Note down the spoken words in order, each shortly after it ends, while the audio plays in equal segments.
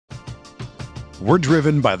We're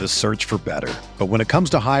driven by the search for better. But when it comes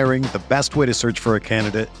to hiring, the best way to search for a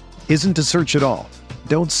candidate isn't to search at all.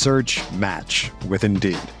 Don't search, match with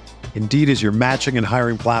Indeed. Indeed is your matching and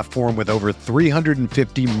hiring platform with over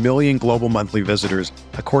 350 million global monthly visitors,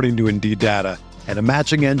 according to Indeed data, and a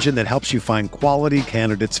matching engine that helps you find quality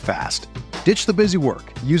candidates fast. Ditch the busy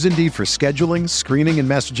work. Use Indeed for scheduling, screening, and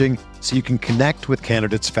messaging so you can connect with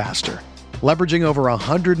candidates faster. Leveraging over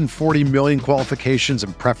 140 million qualifications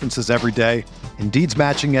and preferences every day, Indeed's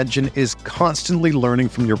matching engine is constantly learning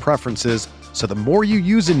from your preferences, so the more you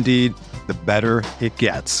use Indeed, the better it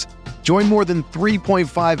gets. Join more than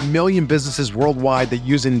 3.5 million businesses worldwide that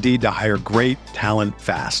use Indeed to hire great talent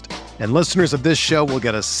fast. And listeners of this show will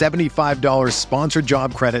get a $75 sponsored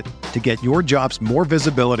job credit to get your jobs more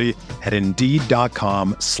visibility at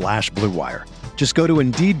Indeed.com/Blue Wire. Just go to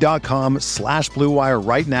Indeed.com/Blue Wire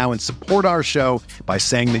right now and support our show by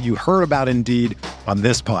saying that you heard about Indeed on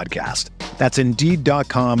this podcast. That's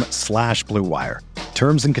Indeed.com/Blue Wire.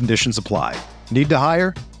 Terms and conditions apply. Need to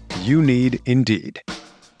hire? You need Indeed.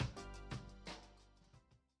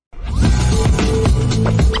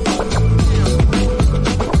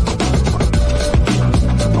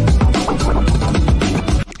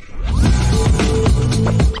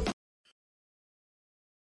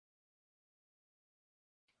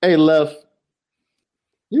 Hey, Left,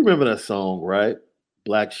 you remember that song, right?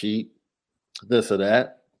 Black Sheep, this or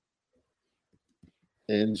that.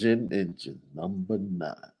 Engine, number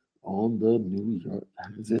 9 on the New York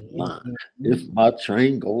Transit line. If my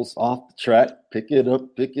train goes off the track, pick it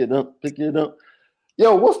up, pick it up, pick it up.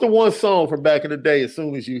 Yo, what's the one song from back in the day? As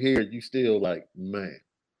soon as you hear it, you still like, man.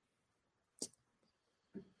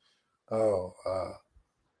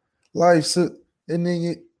 Life's and then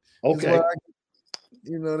you. Okay.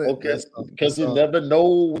 You know that. Okay, because you never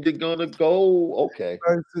know when you're gonna go. Okay,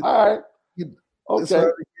 all right. Okay,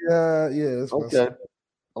 yeah.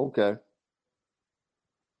 Okay.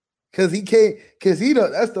 Because he can't. Because he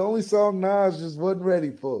don't. That's the only song Nas just wasn't ready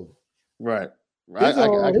for. Right. I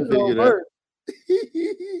can figure that.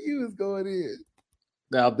 He was going in.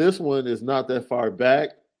 Now this one is not that far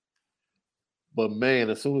back, but man,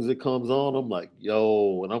 as soon as it comes on, I'm like,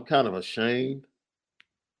 yo, and I'm kind of ashamed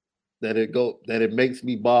that it makes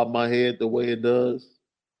me bob my head the way it does.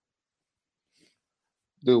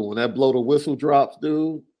 Dude, when that blow the whistle drops,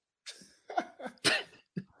 dude.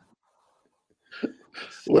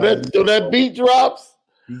 when that beat drops,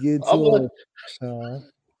 you get to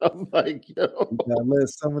I'm like, yo. You gotta let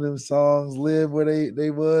some of them songs live where they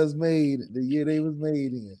was made, the year they was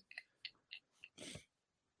made in.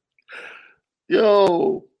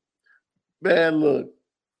 Yo, man, look.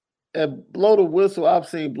 And Blow the Whistle, I've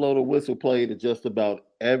seen Blow the Whistle played at just about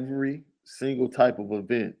every single type of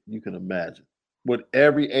event you can imagine, with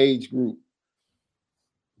every age group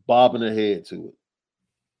bobbing their head to it.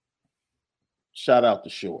 Shout out to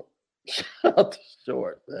Short. Shout out to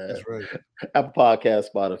Short, man. That's right. Apple Podcast,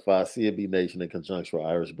 Spotify, CNB Nation in conjunction with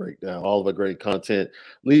Irish Breakdown. All of our great content.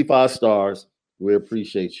 Leave 5 stars. We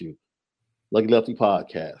appreciate you. Lucky Lefty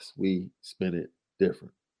Podcast. We spin it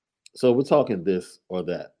different. So we're talking this or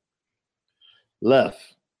that.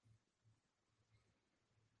 Left.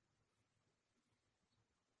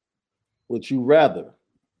 Would you rather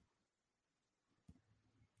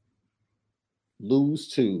lose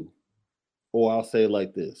to, or I'll say it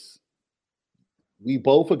like this. We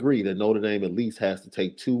both agree that Notre Dame at least has to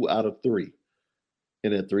take 2 out of 3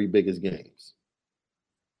 in their 3 biggest games.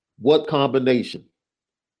 What combination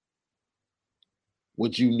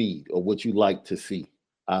would you need or would you like to see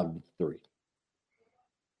out of the 3?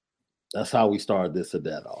 That's how we started this or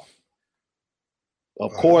that off.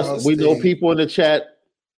 Of course, we know people in the chat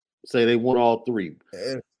say they want all 3.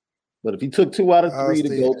 But if you took 2 out of 3 to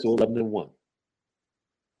go to 11-1.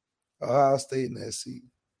 Ohio State and SC.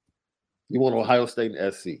 You want Ohio State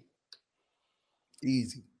and SC.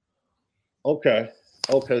 Easy. Okay,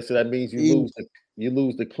 so that means you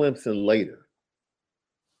lose the Clemson later.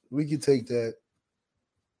 We can take that.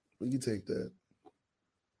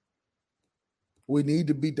 We need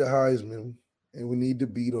to beat the Heisman, and we need to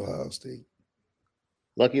beat Ohio State.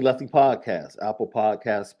 Lucky Lefty Podcast, Apple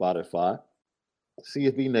Podcast, Spotify,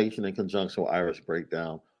 CFB Nation in conjunction with Irish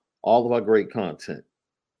Breakdown. All of our great content.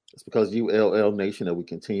 It's because you, LL Nation, that we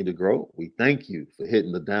continue to grow. We thank you for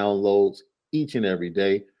hitting the downloads each and every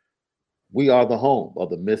day. We are the home of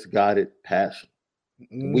the misguided passion.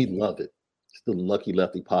 Mm-hmm. We love it. It's the Lucky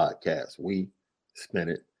Lefty Podcast. We spin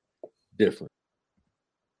it different.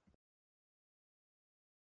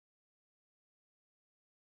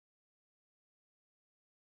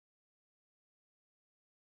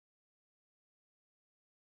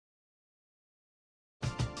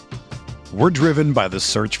 We're driven by the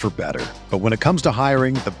search for better. But when it comes to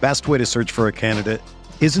hiring, the best way to search for a candidate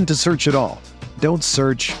isn't to search at all. Don't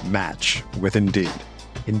search, match with Indeed.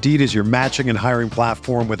 Indeed is your matching and hiring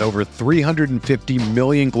platform with over 350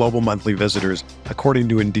 million global monthly visitors, according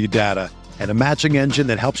to Indeed data, and a matching engine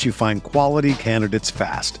that helps you find quality candidates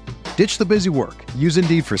fast. Ditch the busy work. Use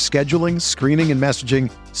Indeed for scheduling, screening, and messaging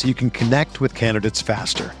so you can connect with candidates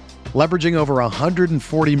faster. Leveraging over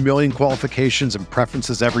 140 million qualifications and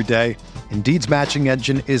preferences every day, Indeed's matching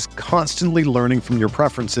engine is constantly learning from your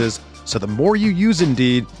preferences, so the more you use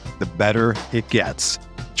Indeed, the better it gets.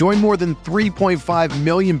 Join more than 3.5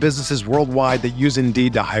 million businesses worldwide that use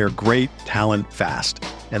Indeed to hire great talent fast.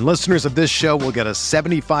 And listeners of this show will get a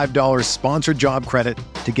 $75 sponsored job credit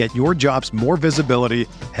to get your jobs more visibility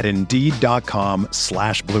at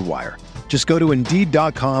Indeed.com/Blue Wire. Just go to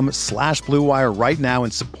Indeed.com/Blue Wire right now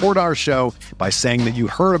and support our show by saying that you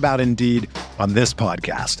heard about Indeed on this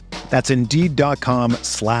podcast. That's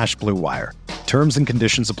Indeed.com/Blue Wire. Terms and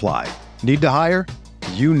conditions apply. Need to hire?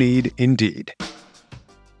 You need Indeed.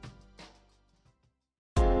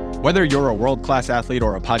 Whether you're a world-class athlete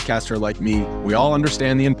or a podcaster like me, we all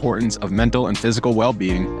understand the importance of mental and physical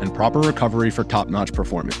well-being and proper recovery for top-notch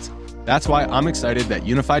performance. That's why I'm excited that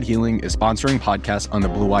Unified Healing is sponsoring podcasts on the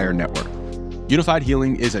Blue Wire Network. Unified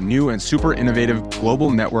Healing is a new and super innovative global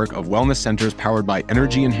network of wellness centers powered by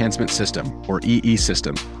Energy Enhancement System, or EE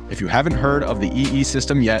System. If you haven't heard of the EE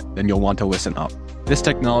System yet, then you'll want to listen up. This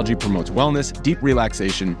technology promotes wellness, deep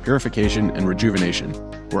relaxation, purification, and rejuvenation.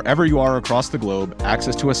 Wherever you are across the globe,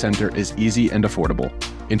 access to a center is easy and affordable.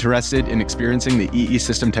 Interested in experiencing the EE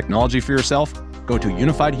System technology for yourself? Go to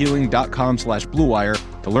unifiedhealing.com/Blue Wire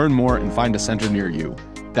to learn more and find a center near you.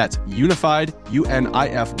 That's unified,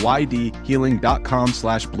 UNIFYD,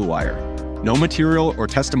 healing.com/Blue Wire. No material or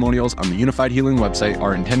testimonials on the Unified Healing website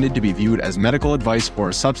are intended to be viewed as medical advice or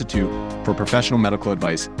a substitute for professional medical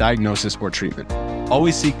advice, diagnosis, or treatment.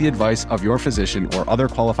 Always seek the advice of your physician or other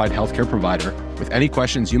qualified healthcare provider with any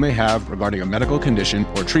questions you may have regarding a medical condition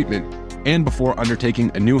or treatment and before undertaking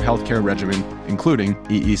a new healthcare regimen, including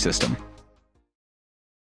EE System.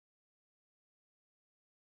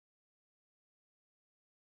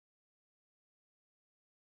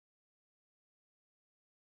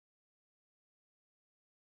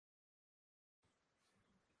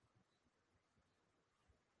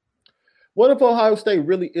 What if Ohio State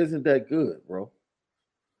really isn't that good, bro?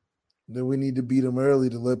 Then we need to beat them early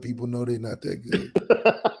to let people know they're not that good.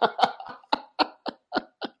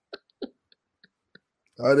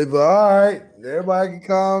 All right, everybody can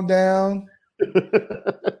calm down.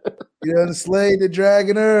 You done slayed the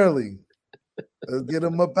dragon early. Let's get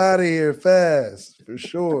them up out of here fast, for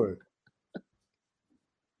sure.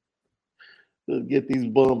 Let's get these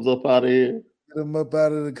bums up out of here. Get them up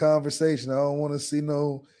out of the conversation. I don't want to see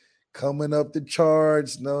no coming up the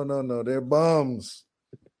charts. No. They're bums.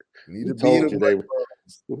 We told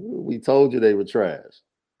you they were trash.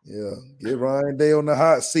 Yeah. Get Ryan Day on the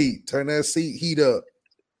hot seat. Turn that seat heat up.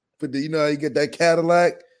 Put you know how you get that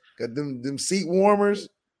Cadillac? Got them seat warmers.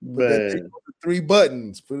 Put that thing on the 3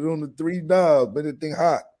 buttons. Put it on the 3 knobs. Make the thing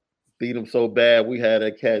hot. Beat them so bad, we had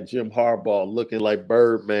that cat Jim Harbaugh looking like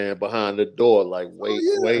Birdman behind the door. Like, wait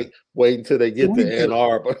until they get to Ann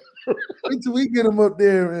Arbor. Wait till we get them up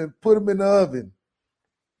there and put them in the oven.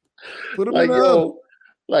 Put them in the oven.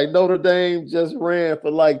 Like Notre Dame just ran for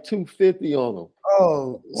like 250 on them.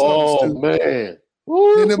 Oh man.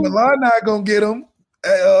 And then Illini gonna get them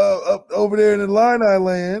up over there in the Illini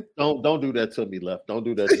land. Don't do that to me, Left. Don't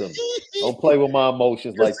do that to me. Don't play with my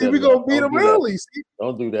emotions like that. We're gonna beat them early.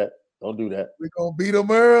 Don't do that. Don't do that. We're gonna beat them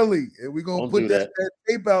early, and we're gonna put that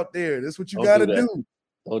tape out there. That's what you gotta do.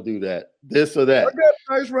 Don't do that. This or that. I got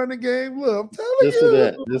a nice running game. Look, I'm telling you.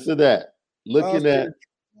 This or that.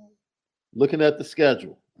 Looking at the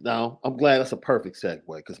schedule. Now, I'm glad that's a perfect segue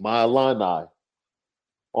because my Illini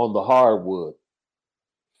on the hardwood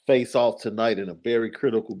face off tonight in a very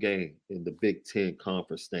critical game in the Big Ten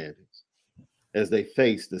conference standings as they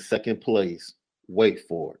face the second place, wait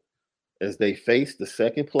for it. As they face the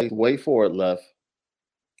second place, wait for it, Left.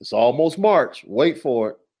 It's almost March. Wait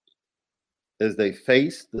for it. As they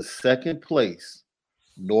face the second place,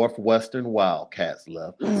 Northwestern Wildcats,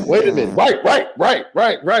 Left. Wait a minute. Right.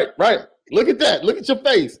 Look at that. Look at your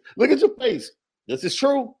face. This is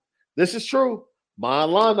true. My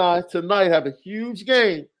Illini tonight have a huge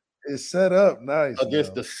game. It's set up nice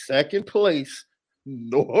against the second place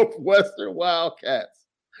Northwestern Wildcats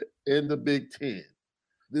in the Big Ten.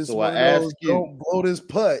 So I ask you, don't blow this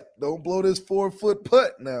putt. Don't blow this 4-foot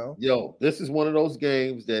putt now. Yo, this is one of those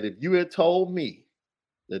games that if you had told me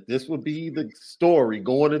that this would be the story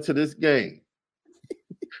going into this game,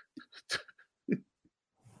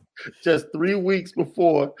 just 3 weeks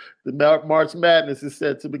before the March Madness is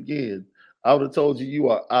set to begin, I would have told you you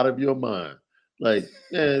are out of your mind. Like,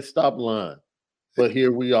 stop lying. But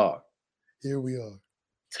here we are. Here we are.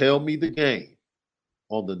 Tell me the game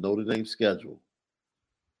on the Notre Dame schedule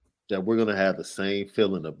that we're going to have the same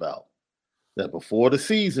feeling about. That before the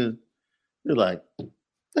season, you're like,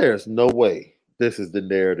 there's no way this is the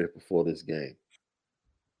narrative before this game.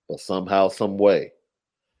 But somehow, some way,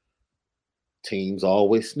 teams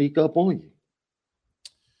always sneak up on you.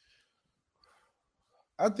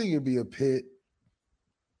 I think it'd be a Pitt.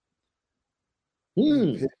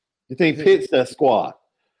 You think Pitt's that squad?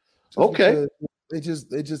 Okay. They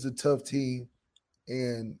just a tough team.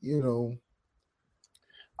 And,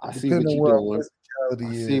 I see what you're doing.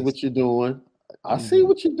 I see what you're doing. I see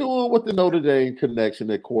what you're doing with the Notre Dame connection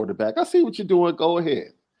at quarterback. I see what you're doing. Go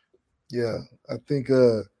ahead. Yeah, I think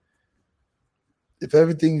if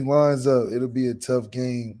everything lines up, it'll be a tough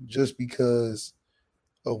game just because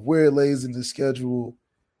of where it lays in the schedule.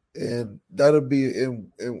 And that'll be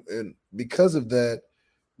and because of that,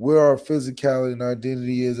 where our physicality and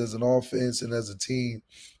identity is as an offense and as a team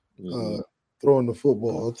throwing the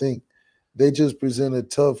football. I think they just present a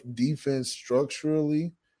tough defense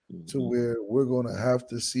structurally to where we're going to have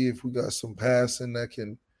to see if we got some passing that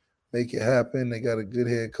can make it happen. They got a good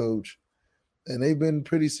head coach, and they've been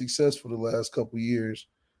pretty successful the last couple of years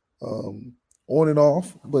on and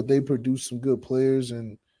off, but they produce some good players,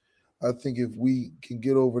 and I think if we can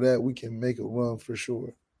get over that, we can make a run for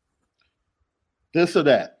sure. This or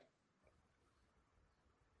that.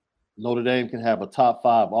 Notre Dame can have a top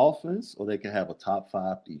 5 offense or they can have a top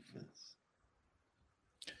 5 defense.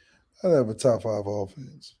 I'd have a top 5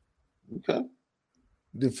 offense. Okay.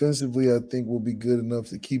 Defensively, I think we'll be good enough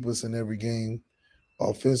to keep us in every game.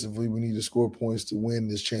 Offensively, we need to score points to win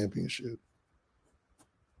this championship.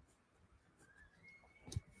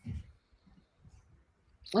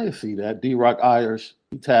 I can see that. D-Rock Irish,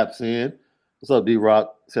 he taps in. What's up,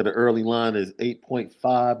 D-Rock? Said the early line is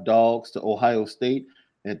 8.5 dogs to Ohio State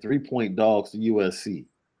and 3-point dogs to USC.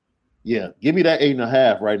 Yeah, give me that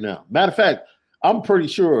 8.5 right now. Matter of fact, I'm pretty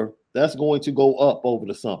sure that's going to go up over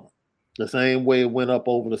the summer. The same way it went up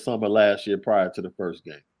over the summer last year prior to the first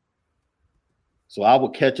game. So I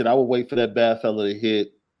would catch it. I would wait for that bad fella to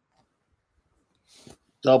hit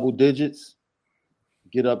double digits,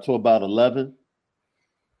 get up to about 11,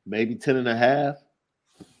 maybe 10.5,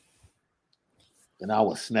 and I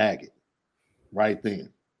would snag it right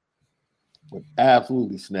then. Would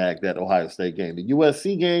absolutely snag that Ohio State game. The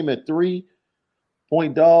USC game at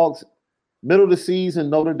 3-point dogs, middle of the season,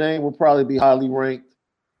 Notre Dame will probably be highly ranked.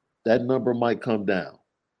 That number might come down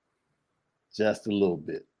just a little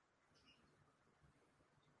bit.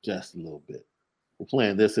 Just a little bit. We're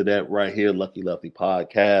playing this or that right here, Lucky Lefty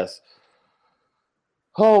Podcast.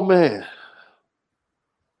 Oh, man.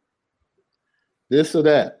 This or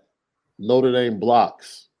that. Notre Dame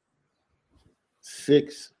blocks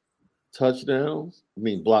 6 touchdowns.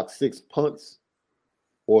 Block 6 punts,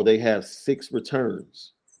 or they have 6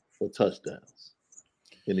 returns for touchdowns.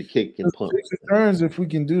 And the kick and punt. 6 returns, if we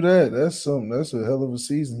can do that, that's a hell of a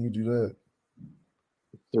season. You do that.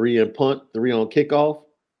 3 in punt, 3 on kickoff.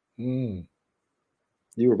 You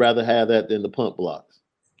would rather have that than the punt blocks.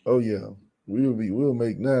 Oh yeah, we'll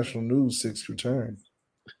make national news 6 returns.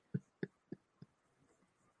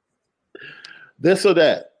 This or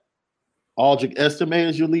that. Aldrick Estime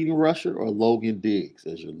as your leading rusher or Logan Diggs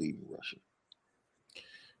as your leading rusher?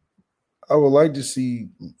 I would like to see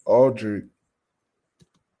Aldrick.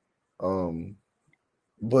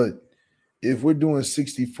 But if we're doing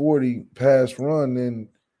 60-40 pass run, then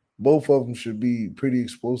both of them should be pretty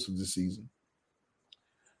explosive this season.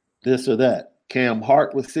 This or that. Cam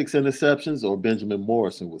Hart with 6 interceptions or Benjamin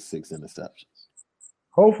Morrison with 6 interceptions?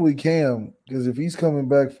 Hopefully Cam, because if he's coming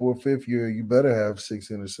back for a 5th year, you better have 6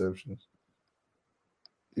 interceptions.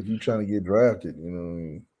 If you're trying to get drafted, you know what I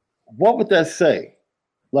mean? What would that say?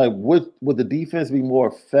 Like, would the defense be more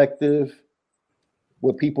effective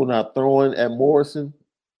with people not throwing at Morrison,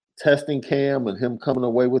 testing Cam and him coming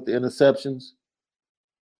away with the interceptions?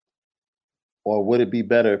 Or would it be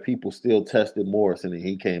better if people still tested Morrison and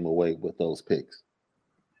he came away with those picks?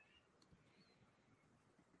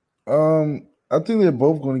 I think they're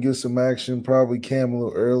both going to get some action, probably Cam a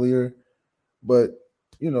little earlier. But,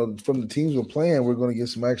 from the teams we're playing, we're going to get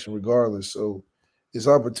some action regardless. So his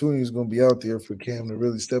opportunity is going to be out there for Cam to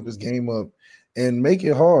really step his game up and make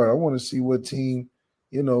it hard. I want to see what team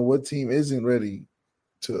isn't ready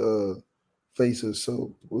to face us.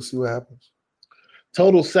 So we'll see what happens.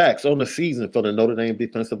 Total sacks on the season for the Notre Dame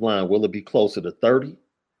defensive line, will it be closer to 30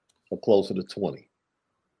 or closer to 20?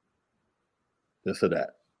 This or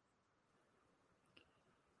that.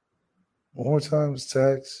 More times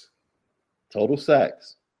sacks. Total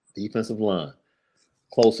sacks, defensive line,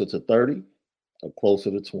 closer to 30 or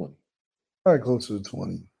closer to 20? Probably closer to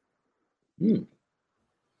 20.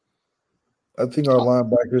 I think our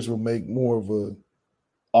linebackers will make more of a.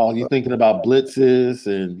 Oh, you're thinking about blitzes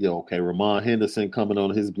and, okay, Ramon Henderson coming on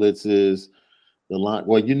his blitzes. The line.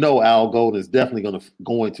 Well, Al Golden is definitely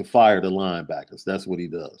going to fire the linebackers. That's what he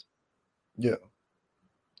does. Yeah.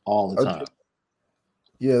 All the time.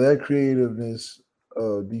 That creativeness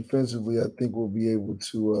defensively, I think we'll be able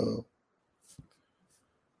to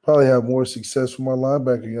probably have more success from our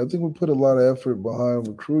linebacker. I think we put a lot of effort behind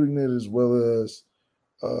recruiting it as well as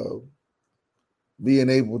being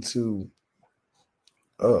able to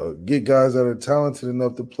get guys that are talented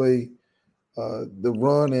enough to play the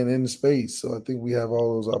run and in space. So I think we have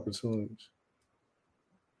all those opportunities.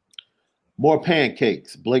 More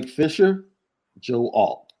pancakes. Blake Fisher, Joe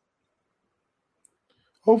Alt.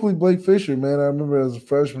 Hopefully Blake Fisher, man. I remember as a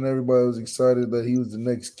freshman, everybody was excited that he was the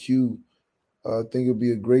next Q. I think it'd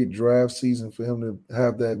be a great draft season for him to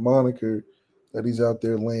have that moniker that he's out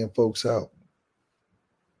there laying folks out.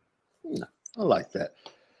 I like that.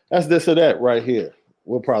 That's this or that right here.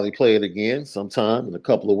 We'll probably play it again sometime in a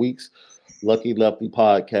couple of weeks. Lucky Lefty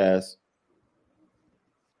Podcast.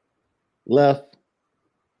 Left,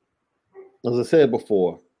 as I said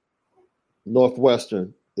before,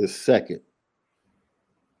 Northwestern is second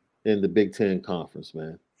in the Big Ten Conference,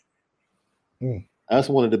 man. That's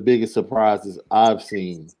one of the biggest surprises I've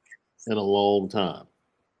seen in a long time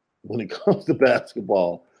when it comes to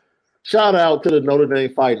basketball. Shout out to the Notre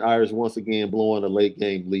Dame Fighting Irish once again blowing a late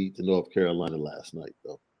game lead to North Carolina last night,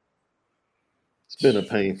 though. It's been a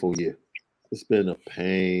painful year.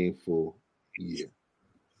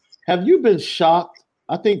 Have you been shocked?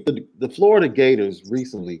 I think the Florida Gators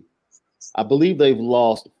recently, I believe they've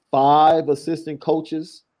lost 5 assistant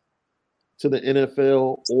coaches to the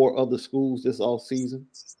NFL or other schools this offseason.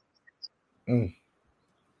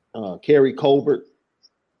 Kerry Colbert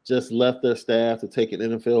just left their staff to take an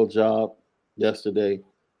NFL job yesterday.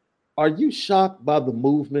 Are you shocked by the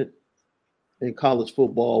movement in college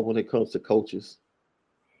football when it comes to coaches?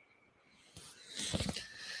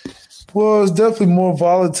 Well, it's definitely more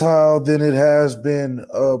volatile than it has been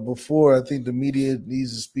before. I think the media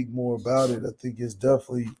needs to speak more about it. I think it's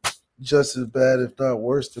definitely just as bad, if not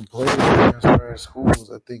worse, than players transferring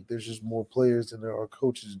schools. I think there's just more players than there are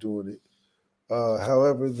coaches doing it.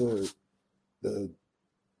 However, the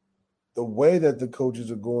way that the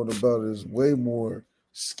coaches are going about it is way more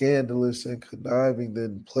scandalous and conniving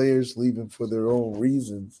than players leaving for their own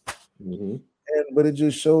reasons. Mm-hmm. But it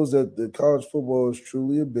just shows that the college football is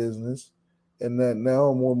truly a business, and that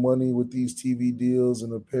now more money with these TV deals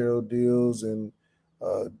and apparel deals and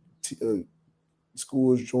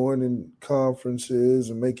schools joining conferences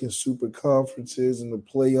and making super conferences and the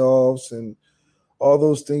playoffs and all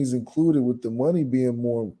those things included, with the money being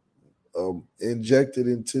more injected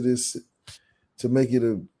into this to make it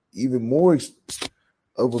even more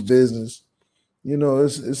of a business.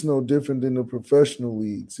 It's no different than the professional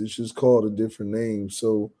leagues. It's just called a different name.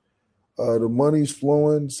 So the money's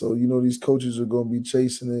flowing. So, these coaches are going to be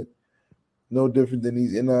chasing it. No different than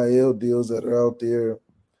these NIL deals that are out there,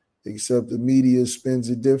 except the media spends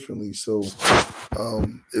it differently. So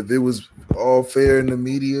if it was all fair in the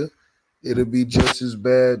media, it'll be just as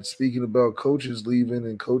bad. Speaking about coaches leaving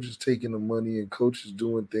and coaches taking the money and coaches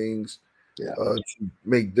doing things to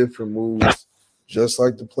make different moves, just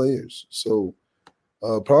like the players. So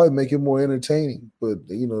probably make it more entertaining, but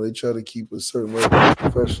they try to keep a certain level of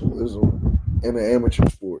professionalism in an amateur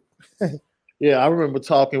sport. Yeah, I remember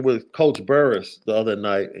talking with Coach Burris the other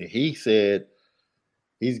night, and he said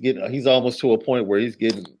he's almost to a point where he's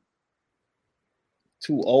getting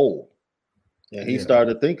too old, and he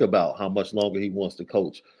started to think about how much longer he wants to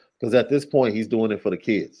coach, because at this point he's doing it for the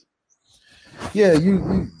kids. Yeah,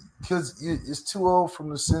 because it's too old from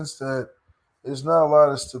the sense that there's not a lot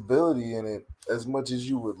of stability in it as much as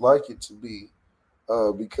you would like it to be,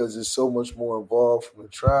 because there's so much more involved, from the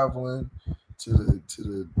traveling to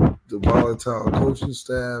the volatile coaching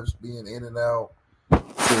staffs being in and out.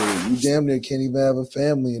 So you damn near can't even have a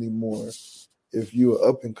family anymore if you're an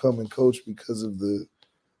up and coming coach, because of the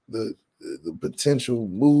potential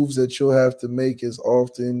moves that you'll have to make as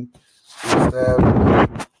often,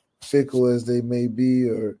 staff, fickle as they may be,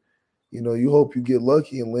 or you hope you get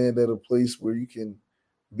lucky and land at a place where you can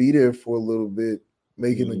be there for a little bit,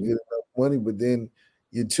 making a good enough money, but then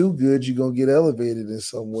you're too good, you're going to get elevated in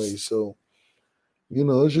some way. So,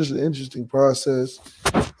 it's just an interesting process.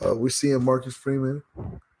 We're seeing Marcus Freeman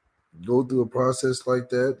go through a process like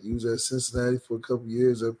that. He was at Cincinnati for a couple of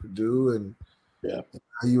years at Purdue, and Yeah.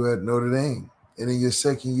 You at Notre Dame. And in your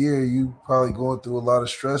second year, you probably going through a lot of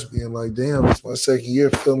stress, being like, damn, it's my second year,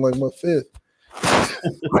 feeling like my fifth.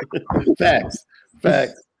 Facts.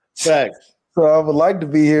 So I would like to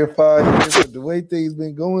be here 5 years, but the way things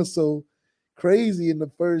been going so crazy in the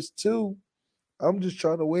first two, I'm just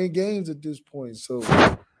trying to win games at this point. So,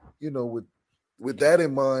 with that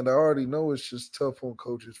in mind, I already know it's just tough on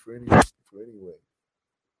coaches for anyway.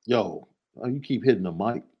 Yo, you keep hitting the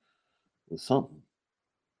mic with something.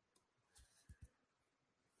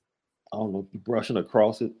 I don't know if you're brushing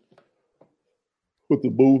across it with the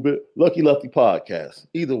movement. Lucky Lefty Podcast.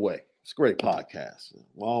 Either way, it's a great podcast.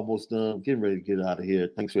 We're almost done. Getting ready to get out of here.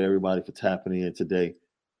 Thanks for everybody for tapping in today.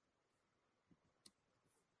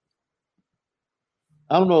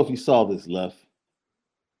 I don't know if you saw this, Left,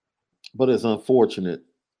 but it's unfortunate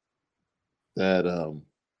that the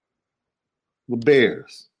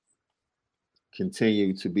Bears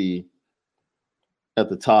continue to be at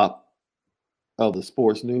the top of the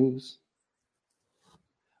sports news.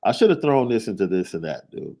 I should have thrown this into this and that,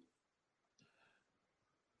 dude.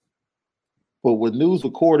 But with news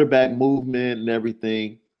of quarterback movement and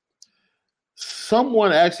everything,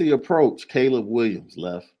 someone actually approached Caleb Williams,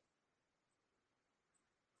 Left.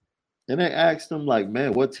 And they asked him, like,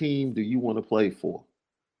 man, what team do you want to play for?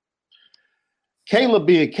 Caleb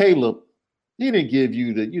being Caleb, he didn't give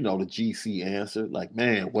you the GC answer. Like,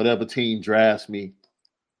 man, whatever team drafts me,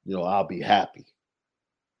 I'll be happy.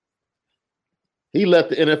 He let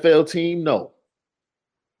the NFL team know.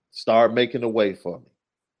 Start making a way for me.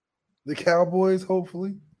 The Cowboys,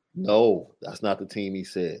 hopefully? No, that's not the team he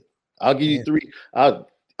said. I'll give you three. I'll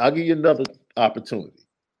give you another opportunity.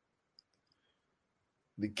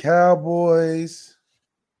 The Cowboys.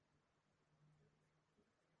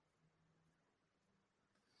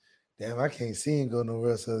 Damn, I can't see him go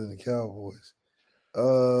nowhere else other than the Cowboys.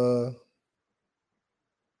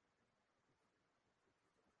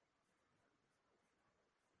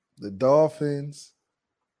 The Dolphins.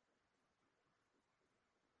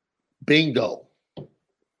 Bingo.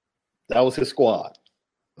 That was his squad.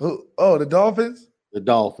 Oh, the Dolphins? The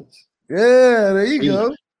Dolphins. Yeah, there you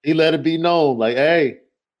go. He let it be known, like, hey,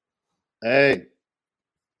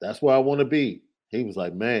 that's where I want to be. He was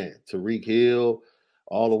like, man, Tyreek Hill,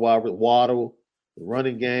 all the while with Waddle, the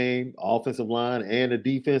running game, offensive line, and the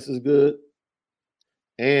defense is good.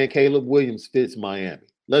 And Caleb Williams fits Miami.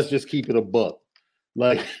 Let's just keep it a buck.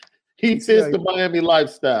 Like, he fits the Miami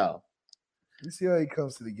lifestyle. You see how he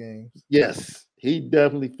comes to the games? Yes, he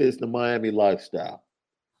definitely fits the Miami lifestyle,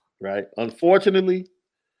 right? Unfortunately,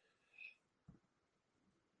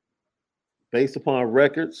 based upon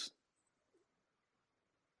records,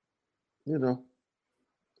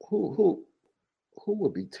 who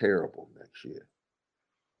would be terrible next year?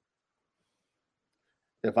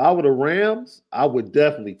 If I were the Rams, I would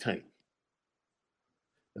definitely tank.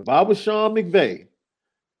 If I was Sean McVay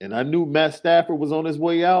and I knew Matt Stafford was on his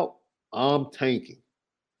way out, I'm tanking.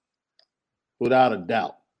 Without a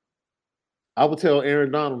doubt. I would tell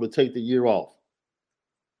Aaron Donald to take the year off.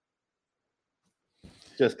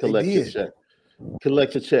 Just collect your check.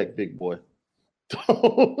 Collect your check, big boy.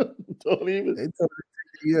 Don't even.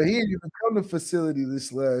 He didn't even come to the facility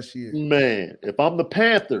this last year. Man, if I'm the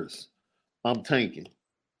Panthers, I'm tanking.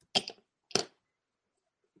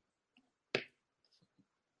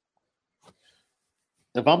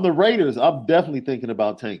 If I'm the Raiders, I'm definitely thinking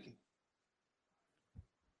about tanking.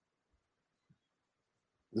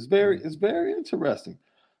 It's very interesting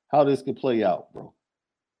how this could play out, bro.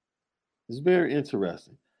 It's very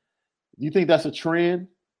interesting. You think that's a trend?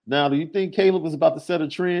 Now, do you think Caleb is about to set a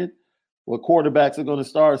trend where quarterbacks are going to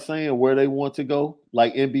start saying where they want to go,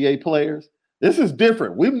 like NBA players? This is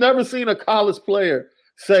different. We've never seen a college player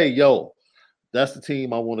say, yo, that's the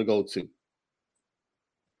team I want to go to.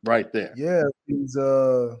 Right there. Yeah,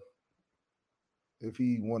 if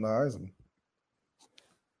he won the Heisman.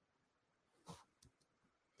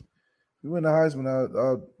 If he won the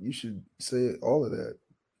Heisman, you should say all of that.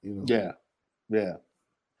 Yeah.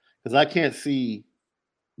 Because I can't see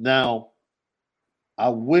now. I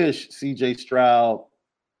wish CJ Stroud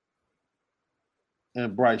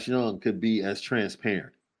and Bryce Young could be as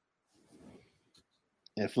transparent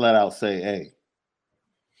and flat out say, hey,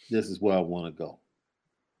 this is where I want to go.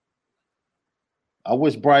 I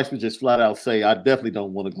wish Bryce would just flat out say, I definitely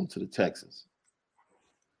don't want to go to the Texans.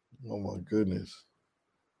 Oh, my goodness.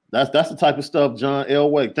 That's the type of stuff John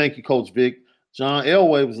Elway, thank you, Coach Vic. John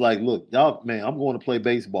Elway was like, look, y'all, man, I'm going to play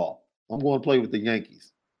baseball. I'm going to play with the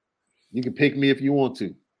Yankees. You can pick me if you want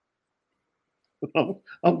to.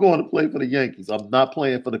 I'm going to play for the Yankees. I'm not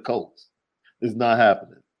playing for the Colts. It's not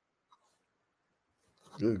happening.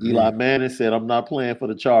 Eli Manning said, I'm not playing for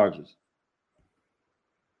the Chargers.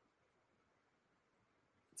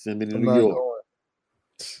 Send me to New York.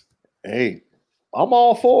 Hey, I'm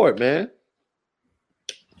all for it, man.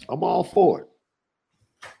 I'm all for it.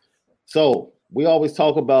 So we always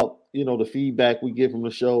talk about, the feedback we get from the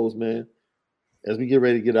shows, man, as we get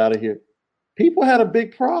ready to get out of here. People had a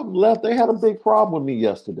big problem left. They had a big problem with me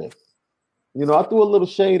yesterday. I threw a little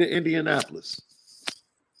shade at Indianapolis.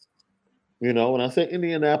 When I said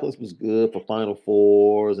Indianapolis was good for Final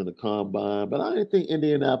Fours and the Combine, but I didn't think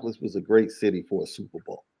Indianapolis was a great city for a Super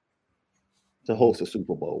Bowl, to host a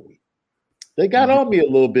Super Bowl week. They got on me a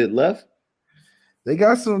little bit left. They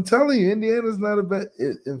got some. I'm telling you, Indiana's not a bad.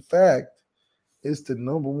 In fact, it's the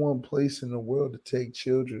number one place in the world to take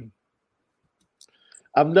children.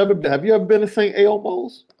 I've never been. Have you ever been to St.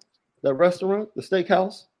 Elmo's, that restaurant, the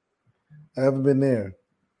steakhouse? I haven't been there.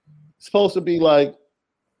 It's supposed to be like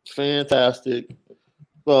fantastic.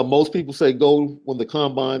 Most people say go when the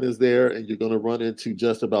combine is there, and you're going to run into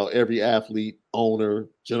just about every athlete, owner,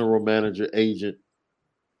 general manager, agent,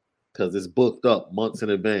 because it's booked up months in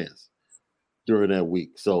advance during that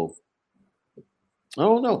week. So I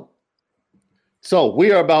don't know. So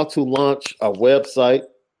we are about to launch a website.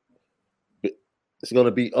 It's going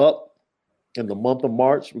to be up in the month of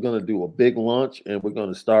March. We're going to do a big launch, and we're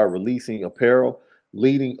going to start releasing apparel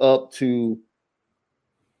leading up to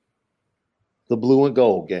the blue and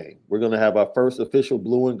gold game. We're going to have our first official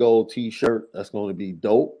blue and gold t-shirt. That's going to be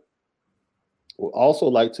dope. We'd also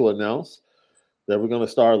like to announce that we're going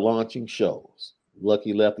to start launching shows.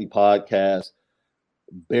 Lucky Lefty Podcast,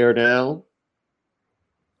 Bear Down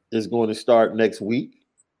is going to start next week.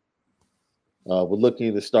 We're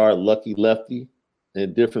looking to start Lucky Lefty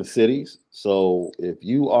in different cities. So if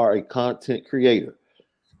you are a content creator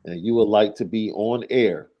and you would like to be on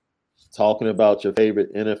air talking about your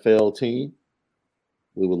favorite NFL team,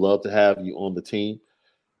 we would love to have you on the team.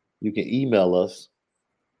 You can email us.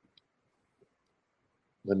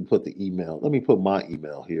 Let me put the email. Let me put my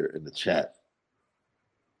email here in the chat.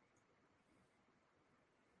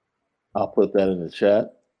 I'll put that in the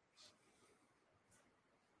chat.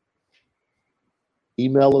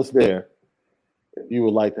 Email us there if you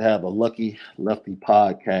would like to have a Lucky Lefty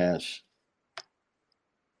podcast,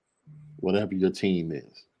 whatever your team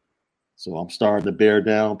is. So I'm starting the Bear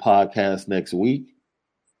Down podcast next week.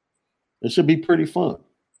 It should be pretty fun.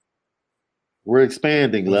 We're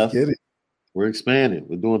expanding, Left. We're expanding.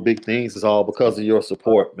 We're doing big things. It's all because of your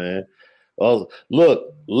support, man. Oh,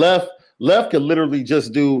 look, Left could literally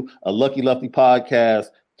just do a Lucky Lefty podcast,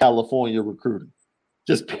 California recruiting.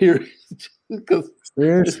 Just period. Because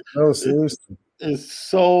seriously. It's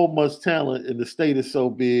so much talent, and the state is so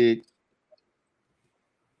big.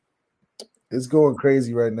 It's going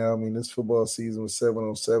crazy right now. I mean, this football season with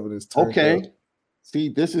 7-on-7 is turned up. See,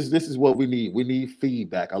 this is what we need. We need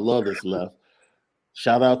feedback. I love this, Left.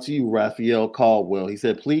 Shout out to you, Raphael Caldwell. He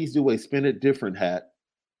said, please do a Spin It Different hat.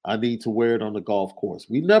 I need to wear it on the golf course.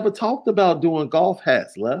 We never talked about doing golf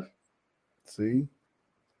hats, Left. See,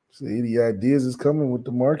 the ideas is coming with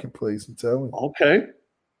the marketplace, I'm telling you. Okay.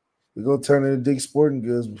 We're going to turn into Dick's Sporting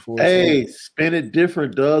Goods before. Hey, Spin It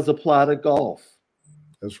Different does apply to golf.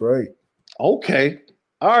 That's right. Okay.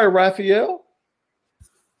 All right, Raphael.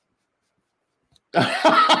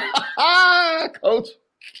 Coach.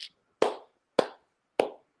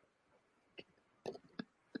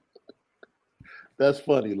 That's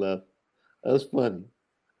funny, Left. That's funny.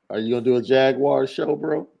 Are you going to do a Jaguars show,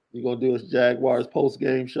 bro? You going to do a Jaguars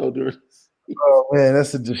post-game show during this? Oh, man,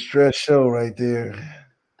 that's a distress show right there.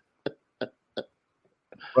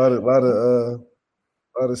 A lot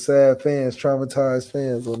of sad fans, traumatized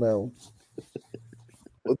fans on that one.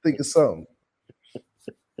 We'll think of something.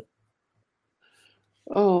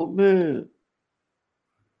 Oh, man.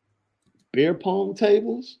 Beer pong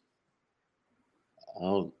tables?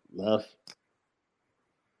 Left.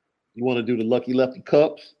 You want to do the Lucky Lefty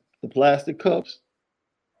cups, the plastic cups?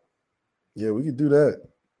 Yeah, we could do that.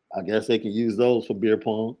 I guess they can use those for beer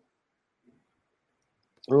pong.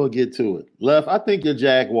 We'll get to it. Left, I think your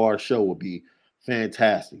Jaguar show would be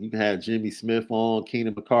fantastic. You can have Jimmy Smith on,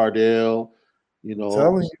 Keenan McCardell,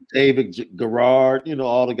 David Garrard,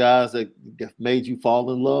 all the guys that made you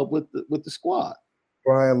fall in love with the squad.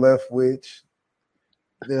 Brian Leftwich.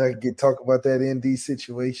 Then I could talk about that ND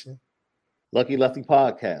situation. Lucky Lefty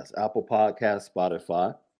Podcast, Apple Podcast,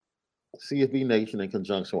 Spotify, CFB Nation in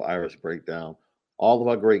conjunction with Irish Breakdown. All of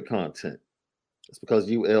our great content. It's because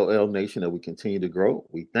you, LL Nation, that we continue to grow.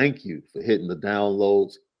 We thank you for hitting the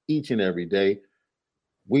downloads each and every day.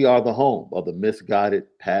 We are the home of the misguided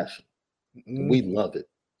passion. We love it.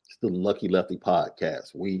 It's the Lucky Lefty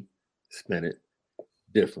Podcast. We spin it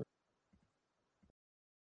different.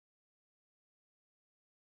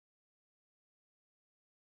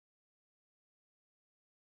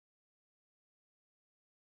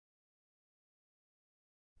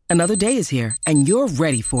 Another day is here, and you're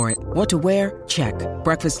ready for it. What to wear? Check.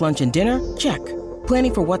 Breakfast, lunch, and dinner? Check.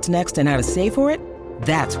 Planning for what's next and how to save for it?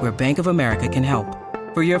 That's where Bank of America can help.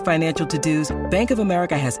 For your financial to-dos, Bank of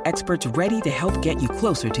America has experts ready to help get you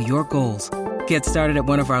closer to your goals. Get started at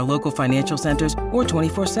one of our local financial centers or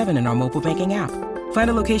 24/7 in our mobile banking app. Find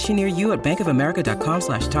a location near you at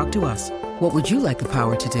bankofamerica.com/talktous. What would you like the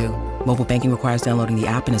power to do? Mobile banking requires downloading the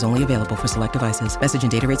app and is only available for select devices. Message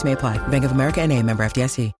and data rates may apply. Bank of America N.A., member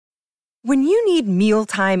FDIC. When you need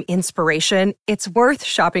mealtime inspiration, it's worth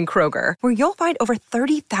shopping Kroger, where you'll find over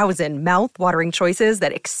 30,000 mouth-watering choices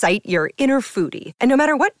that excite your inner foodie. And no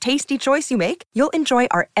matter what tasty choice you make, you'll enjoy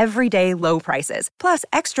our everyday low prices, plus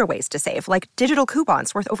extra ways to save, like digital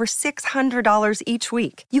coupons worth over $600 each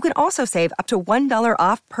week. You can also save up to $1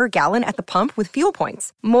 off per gallon at the pump with fuel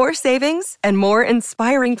points. More savings and more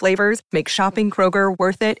inspiring flavors make shopping Kroger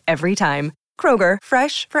worth it every time. Kroger,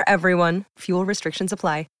 fresh for everyone. Fuel restrictions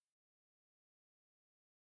apply.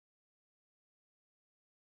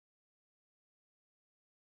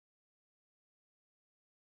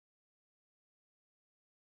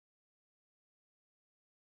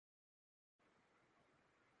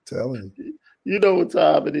 Telling you. You know what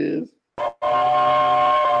time it is.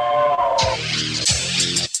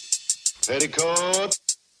 Petticoat,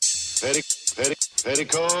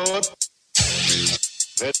 petticoat,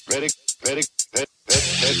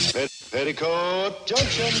 petticoat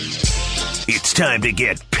junction. It's time to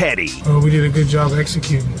get petty. Oh, we did a good job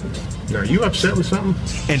executing. Are you upset with something?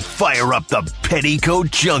 And fire up the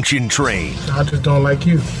Petticoat Junction train. I just don't like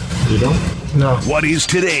you. You don't? No. What is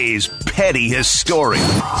today's petty historic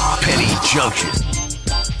Petty Junction?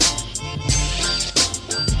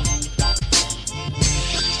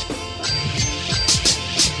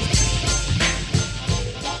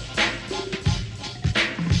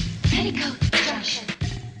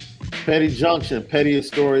 Petty Junction,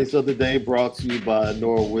 pettiest stories of the day, brought to you by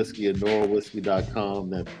Nora Whiskey at NoraWhiskey.com.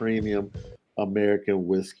 That premium American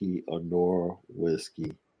whiskey,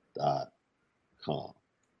 NoraWhiskey.com.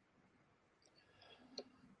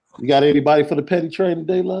 You got anybody for the petty train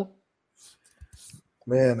today, love?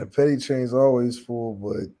 Man, the petty train's always full,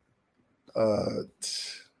 but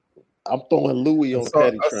I'm throwing Louis on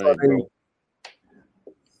petty train, bro.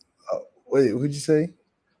 Wait, who'd you say?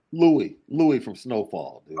 Louis from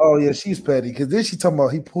Snowfall, dude. Oh yeah, she's petty because then she talking about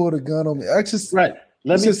he pulled a gun on me. I want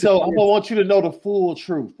you to know the full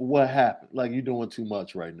truth for what happened. Like, you're doing too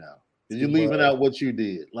much right now. You're leaving out what you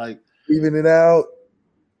did. Like, leaving it out.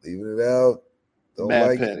 Don't mad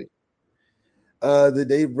like petty.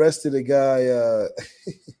 They arrested a guy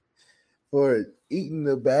for eating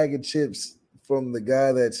a bag of chips from the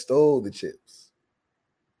guy that stole the chips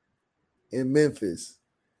in Memphis.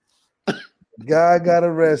 Guy got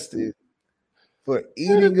arrested for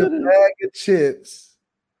eating a bag of chips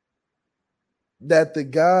that the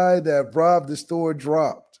guy that robbed the store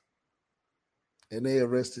dropped, and they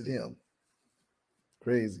arrested him.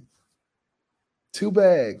 Crazy. 2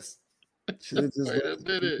 bags. Wait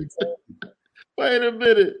a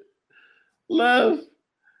minute. Love.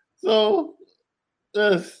 So,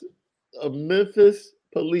 that's a Memphis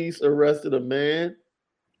police arrested a man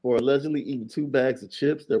for allegedly eating 2 bags of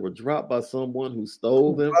chips that were dropped by someone who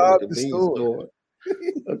stole them from the convenience store.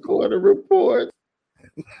 According to reports,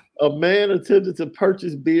 a man attempted to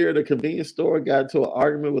purchase beer at a convenience store, got into an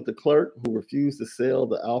argument with the clerk who refused to sell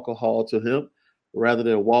the alcohol to him. Rather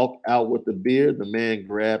than walk out with the beer, the man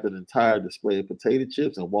grabbed an entire display of potato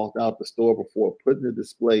chips and walked out the store before putting the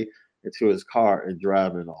display into his car and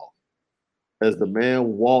driving off. As the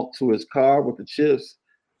man walked to his car with the chips,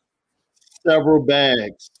 several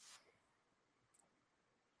bags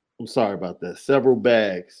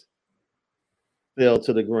fell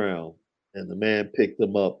to the ground, and the man picked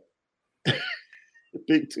them up,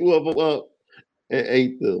 picked 2 of them up, and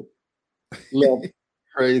ate them. Love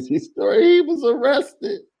crazy story. He was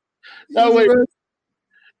arrested. No, wait,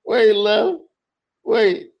 love.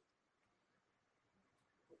 Wait.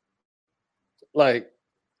 Like,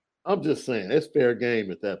 I'm just saying, it's fair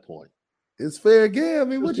game at that point. It's fair game. I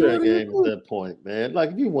mean, what you fair game at that point, man?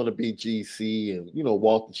 Like, if you want to be GC and,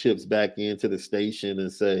 walk the chips back into the station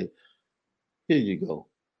and say, here you go.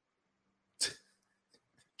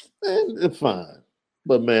 Man, it's fine.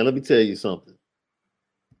 But, man, let me tell you something.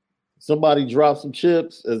 Somebody dropped some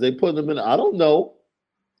chips as they put them in. I don't know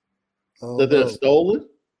that they're stolen.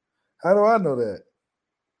 How do I know that?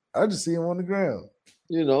 I just see them on the ground.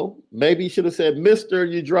 Maybe you should have said, Mister,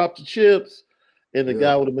 you dropped the chips. And the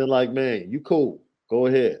guy would have been like, man, you cool. Go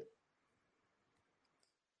ahead.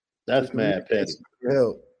 That's mad petty.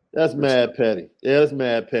 That's mad petty. Yeah, that's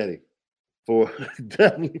mad petty. For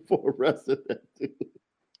definitely for the rest of that dude.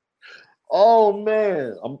 Oh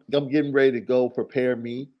man, I'm getting ready to go prepare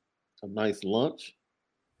me a nice lunch,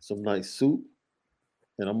 some nice soup,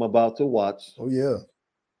 and I'm about to watch. Oh yeah,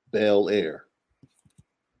 Bel Air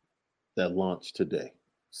that launched today,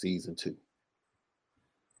 season 2.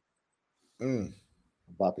 I'm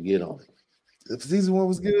about to get on it. If season 1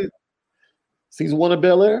 was good, season 1 of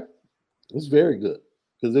Bel Air was very good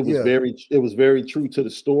because it was very true to the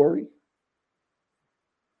story.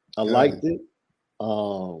 I liked it.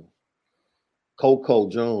 Coco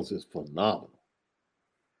Jones is phenomenal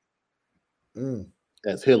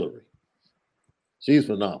as Hillary. She's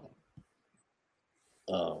phenomenal.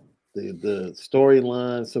 The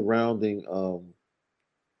storyline surrounding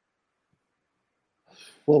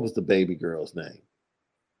what was the baby girl's name?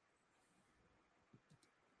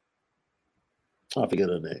 I forget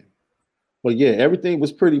her name. But yeah, everything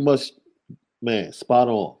was pretty much, man, spot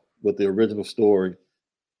on with the original story.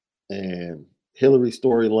 And Hillary's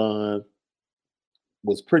storyline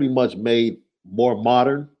was pretty much made more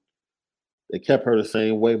modern. They kept her the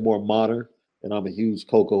same way, more modern. And I'm a huge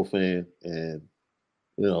Coco fan. And,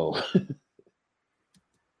 you know,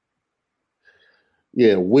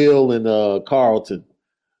 yeah, Will and Carlton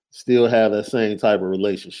still have that same type of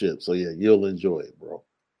relationship. So, yeah, you'll enjoy it, bro.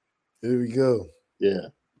 Here we go. Yeah,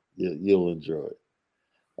 you'll enjoy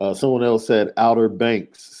it. Someone else said Outer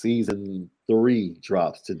Banks season 3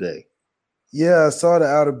 drops today. Yeah, I saw the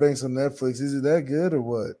Outer Banks on Netflix. Is it that good or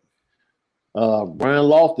what? Brian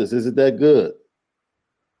Loftus, is it that good?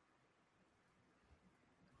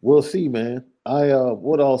 We'll see, man.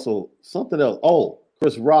 Something else. Oh,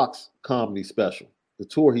 Chris Rock's comedy special, the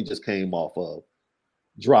tour he just came off of,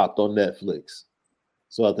 dropped on Netflix.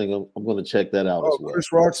 So I think I'm going to check that out as well.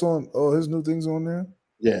 Chris Rock's on. Oh, his new thing's on there?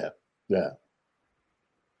 Yeah.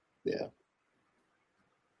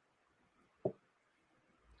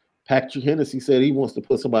 Patrick Hennessy said he wants to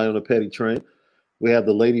put somebody on a petty train. We have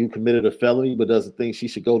the lady who committed a felony but doesn't think she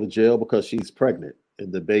should go to jail because she's pregnant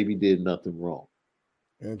and the baby did nothing wrong.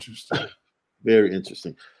 Interesting. Very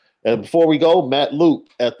interesting. And before we go, Matt Luke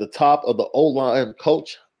at the top of the O-line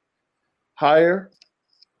coach hire.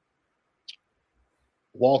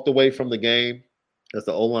 Walked away from the game as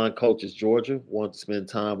the O-line coach is Georgia, wanted to spend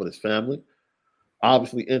time with his family.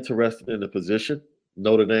 Obviously interested in the position.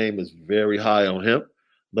 Notre Dame is very high on him.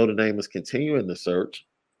 Notre Dame is continuing the search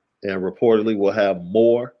and reportedly will have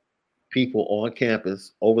more people on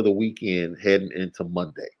campus over the weekend heading into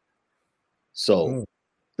Monday. So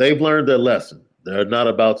they've learned their lesson. They're not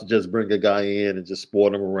about to just bring a guy in and just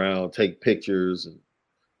sport him around, take pictures. And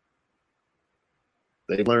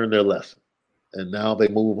they've learned their lesson. And now they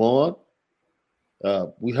move on.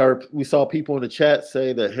 We saw people in the chat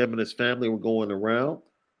say that him and his family were going around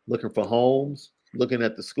looking for homes, looking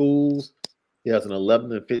at the schools. He has an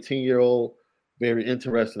 11 and 15-year-old, very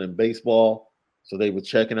interested in baseball. So they were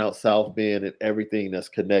checking out South Bend and everything that's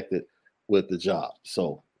connected with the job.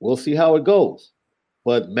 So we'll see how it goes.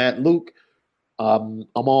 But Matt Luke, I'm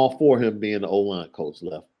all for him being the O-line coach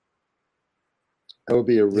left. That would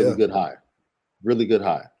be a really good hire. Really good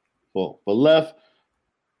hire. For left,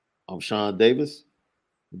 I'm Sean Davis.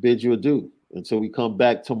 Bid you adieu until we come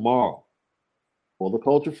back tomorrow for the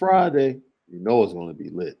Culture Friday. You know it's going to be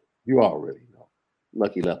lit. You already know.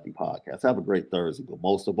 Lucky Lefty Podcast. Have a great Thursday, but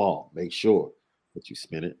most of all, make sure that you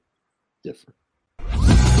spin it different.